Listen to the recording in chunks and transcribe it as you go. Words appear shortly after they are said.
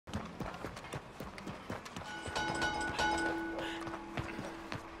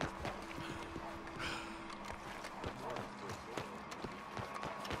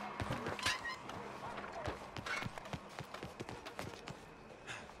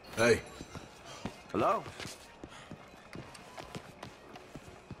Hey. Hello?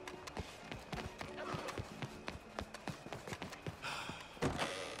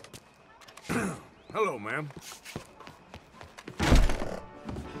 Hello, ma'am.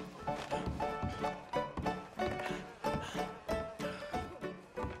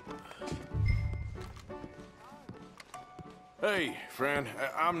 Hey, friend.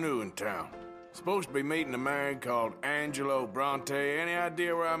 I'm new in town. Supposed to be meeting a man called Angelo Bronte. Any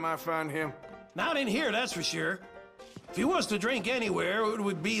idea where I might find him? Not in here, that's for sure. If he wants to drink anywhere, it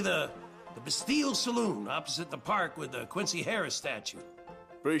would be the Bastille Saloon, opposite the park with the Quincy Harris statue.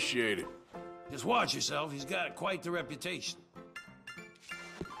 Appreciate it. Just watch yourself, he's got quite the reputation.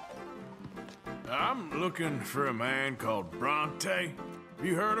 I'm looking for a man called Bronte. Have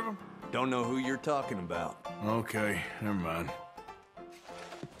you heard of him? Don't know who you're talking about. Okay, never mind.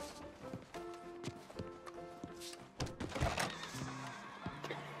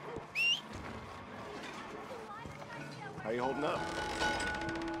 How you holding up?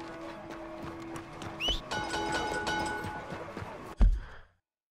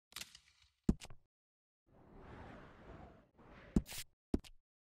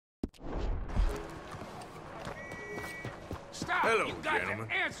 Stop! Hello, You've got gentlemen.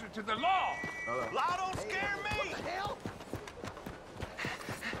 to answer to the law! Law don't scare me! What the hell?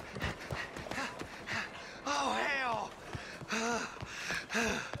 Oh, hell!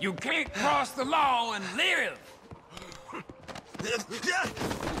 You can't cross the law and live!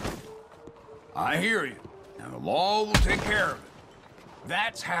 I hear you. Now, the law will take care of it.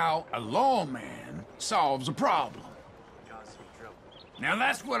 That's how a lawman solves a problem. Now,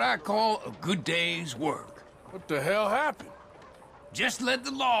 that's what I call a good day's work. What the hell happened? Just let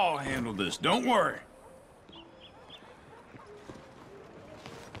the law handle this, don't worry.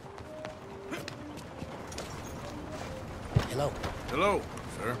 Hello. Hello,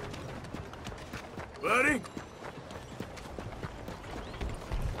 sir. Buddy?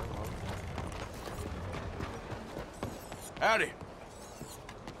 Howdy.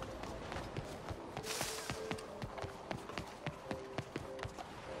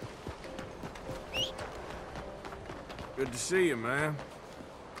 Good to see you, man.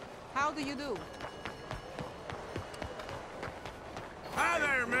 How do you do? Hi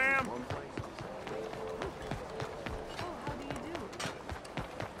there, ma'am. Oh, how do you do?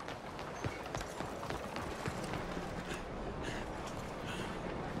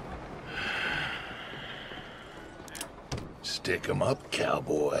 Stick 'em up,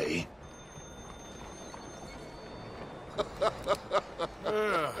 cowboy.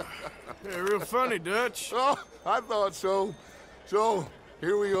 Yeah, real funny, Dutch. Oh, I thought so. So,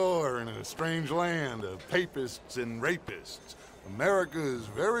 here we are in a strange land of papists and rapists. America's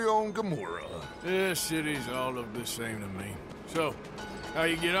very own Gomorrah. This city's all look the same to me. So, how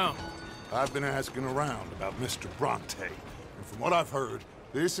you get on? I've been asking around about Mr. Bronte, and from what I've heard,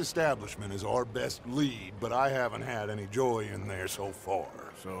 this establishment is our best lead, but I haven't had any joy in there so far.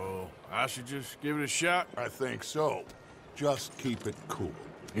 So, I should just give it a shot? I think so. Just keep it cool.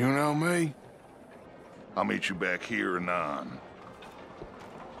 You know me? I'll meet you back here anon.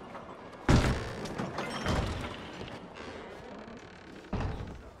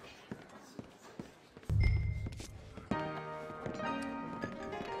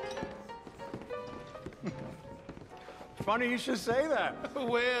 Funny you should say that.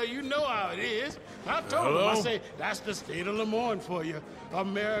 Well, you know how it is. I told him, I say, that's the state of Lemoyne for you.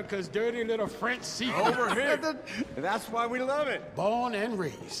 America's dirty little French secret. Over here. That's why we love it. Born and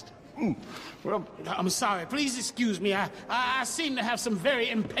raised. Well, I'm sorry, please excuse me. I seem to have some very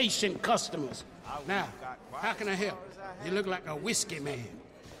impatient customers. Now, how can I help? You look like a whiskey man.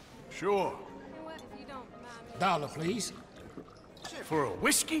 Sure. $1, please. For a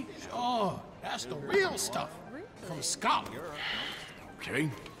whiskey? Oh, that's the real stuff. From Scotland. Okay.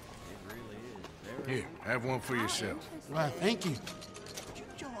 Here, have one for yourself. Well, thank you.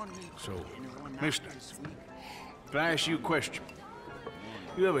 So, mister, can I ask you a question?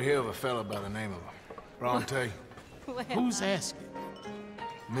 You ever hear of a fella by the name of Bronte? Who's asking?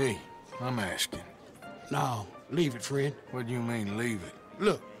 Me. I'm asking. No, leave it, friend. What do you mean, leave it?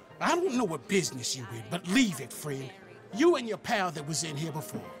 Look, I don't know what business you in, but leave it, friend. You and your pal that was in here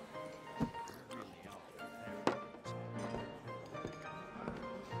before.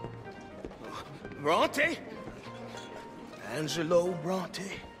 Bronte? Angelo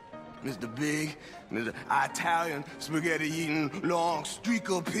Bronte? Mr. Big, Mr. Italian spaghetti-eating long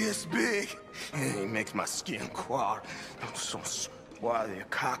streaker piss big. And he makes my skin crawl. I'm so swarthy, a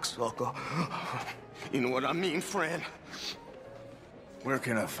cocksucker. You know what I mean, friend? Where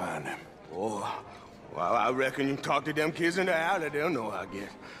can I find him? Oh, Well, I reckon you can talk to them kids in the alley. They'll know, I guess.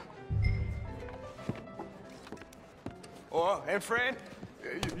 Oh, and friend,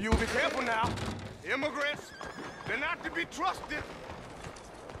 you be careful now. Immigrants, they're not to be trusted.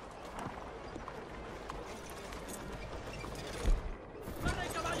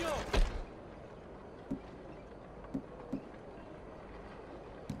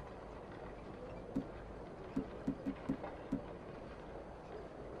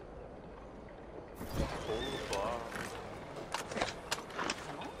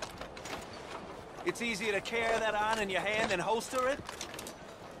 It's easier to carry that on in your hand than holster it?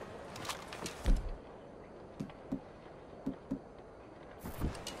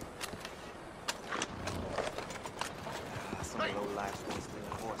 Some of those lives want to steal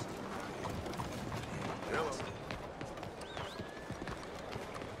horses.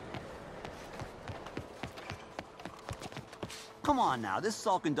 Come on now, this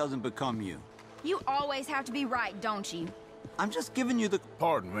sulking doesn't become you. You always have to be right, don't you? I'm just giving you the...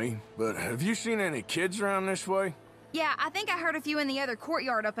 Pardon me, but have you seen any kids around this way? Yeah, I think I heard a few in the other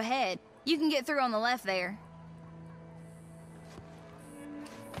courtyard up ahead. You can get through on the left there.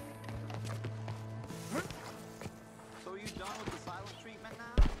 So are you done with the silent treatment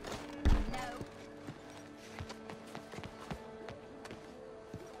now? No.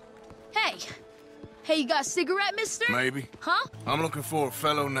 Hey! Hey, you got a cigarette, mister? Maybe. Huh? I'm looking for a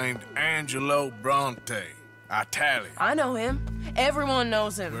fellow named Angelo Bronte. Italian. I know him. Everyone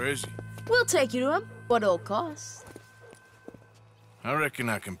knows him. Where is he? We'll take you to him, but it'll cost I reckon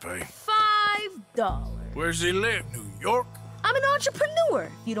I can pay. $5. Where's he live? New York? I'm an entrepreneur.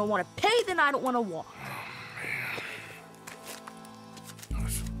 If you don't want to pay, then I don't want to walk.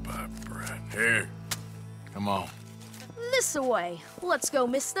 That's a bad bread. Here. Come on. This way. Let's go,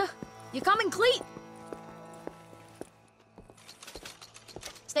 mister. You coming, Cleet?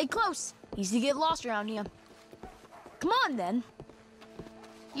 Stay close. Easy to get lost around here. Come on, then.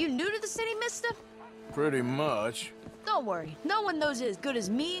 You new to the city, mister? Pretty much. Don't worry. No one knows it as good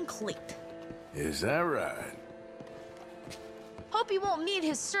as me and Cleet. Is that right? Hope you won't need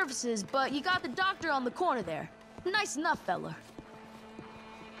his services, but you got the doctor on the corner there. Nice enough, fella.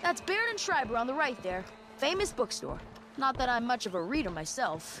 That's Baird and Schreiber on the right there. Famous bookstore. Not that I'm much of a reader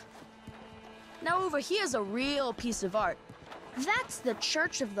myself. Now over here's a real piece of art. That's the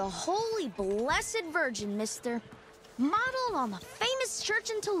Church of the Holy Blessed Virgin, mister. Modeled on the famous church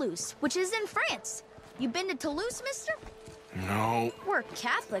in Toulouse, which is in France. You been to Toulouse, mister? No. We're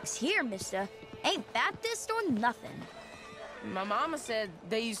Catholics here, mister. Ain't Baptist or nothing. My mama said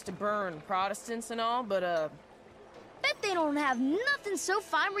they used to burn Protestants and all, but, Bet they don't have nothing so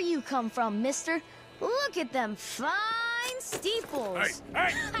fine where you come from, mister. Look at them fine steeples.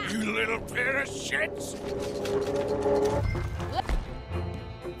 Hey, you little pair of shits!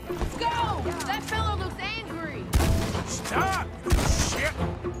 Let's go! That fellow looks angry! Stop, you shit!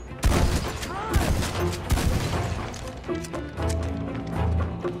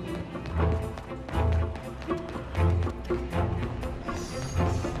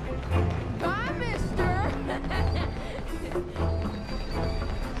 Bye, mister!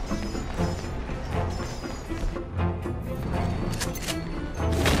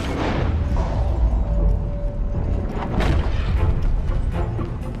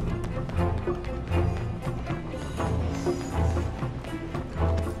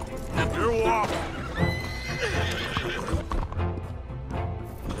 You're walking.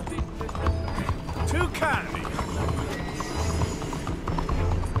 Too kind of you.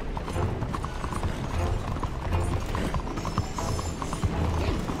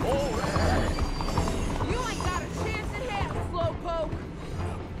 You ain't got a chance in hell, slowpoke!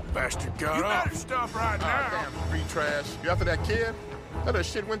 Bastard got You up. better Stop right now. Damn street trash. You after that kid? That other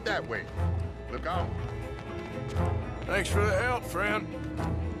shit went that way. Look out. Thanks for the help, friend.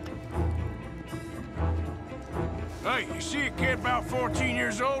 Hey, you see a kid about 14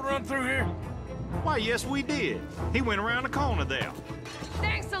 years old run through here? Why, yes, we did. He went around the corner there.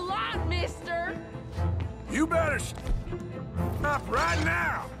 Thanks a lot, mister! You better stop right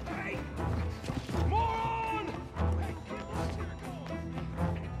now. Hey, moron!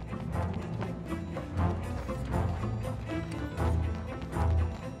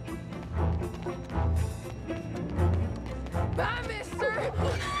 Bye, mister!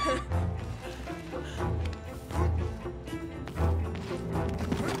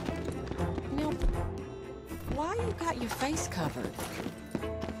 Why you got your face covered?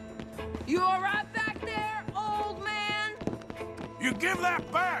 You all right back there, old man? You give that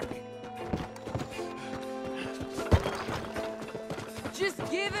back! Just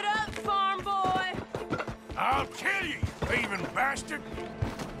give it up, farm boy! I'll kill you, you thieving bastard!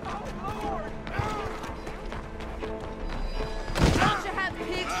 Oh, Lord!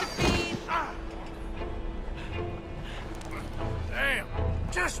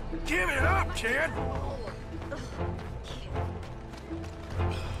 Give it up, kid!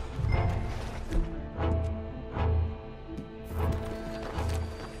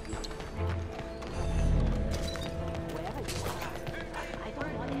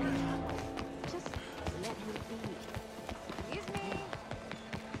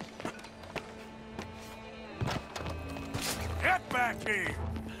 Get back here!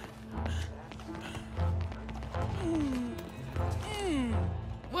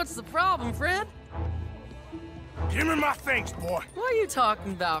 What's the problem, friend? Give me my things, boy. What are you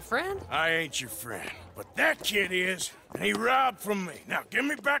talking about, friend? I ain't your friend, but that kid is, and he robbed from me. Now give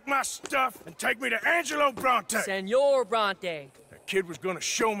me back my stuff and take me to Angelo Bronte. Senor Bronte. That kid was gonna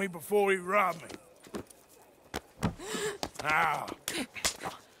show me before he robbed me. Now,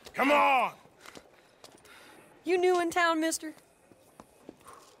 come on! You new in town, mister?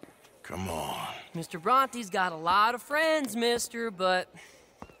 Come on. Mr. Bronte's got a lot of friends, mister, but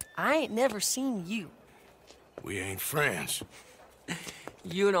I ain't never seen you. We ain't friends.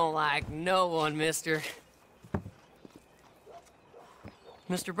 You don't like no one, mister.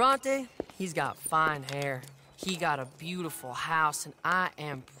 Mr. Bronte, he's got fine hair. He got a beautiful house, and I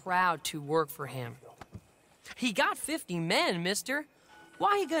am proud to work for him. He got 50 men, mister.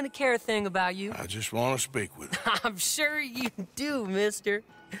 Why he gonna care a thing about you? I just want to speak with him. I'm sure you do, mister.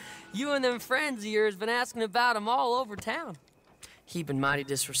 You and them friends of yours been asking about him all over town. He been mighty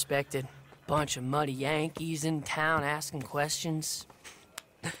disrespected. Bunch of muddy Yankees in town asking questions.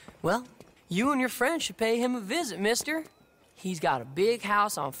 Well, you and your friend should pay him a visit, mister. He's got a big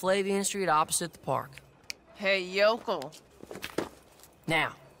house on Flavian Street opposite the park. Hey, yokel.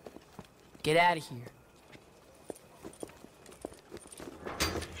 Now, get out of here.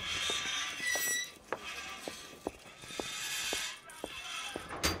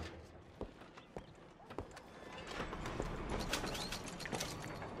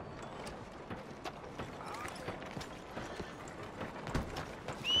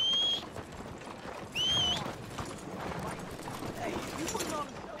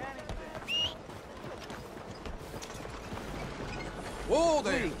 Whoa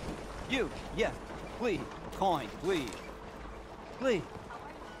there! Please. You, yeah, please. Coin, please. Please.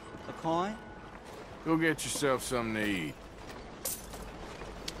 A coin? Go get yourself something to eat.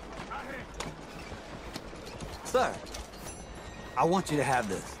 Sir, I want you to have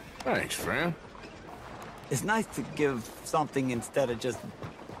this. Thanks, friend. It's nice to give something instead of just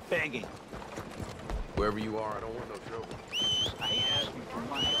begging. Wherever you are, I don't want no trouble. I hate asking for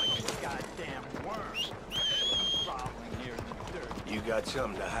money like a goddamn worm. Groveling here in the dirt. You got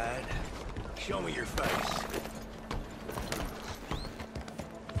something to hide? Show me your face.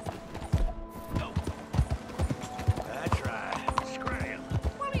 No. That's right. Scram.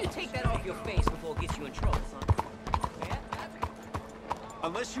 Why don't you take that off your face before it gets you in trouble, son?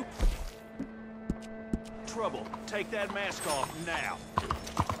 Unless you... Trouble. Take that mask off now.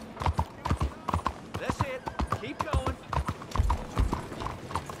 That's it. Keep going.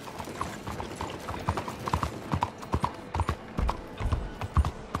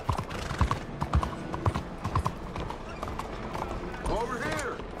 Over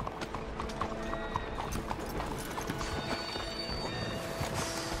here.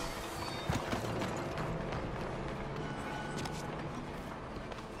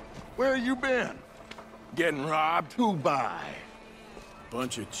 Where you been? Getting robbed? Who by?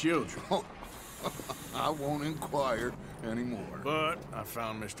 Bunch of children. Oh, I won't inquire anymore. But I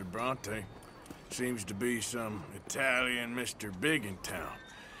found Mr. Bronte. Seems to be some Italian Mr. Big in town.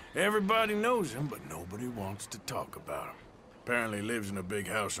 Everybody knows him, but nobody wants to talk about him. Apparently lives in a big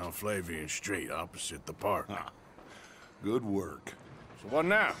house on Flavian Street, opposite the park. Good work. So what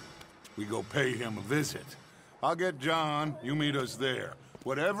now? We go pay him a visit. I'll get John, you meet us there.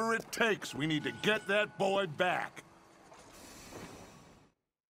 Whatever it takes, we need to get that boy back.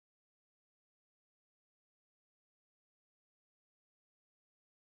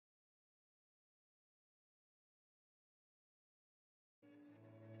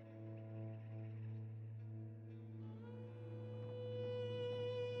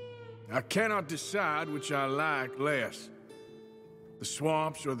 I cannot decide which I like less. The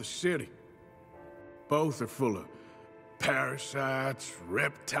swamps or the city. Both are full of parasites,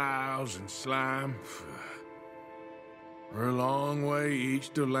 reptiles, and slime. We're a long way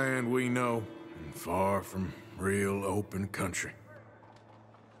east of land we know, and far from real open country.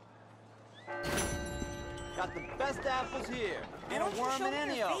 Got the best apples here. Ain't a worm in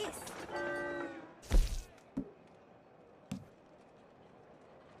any of them.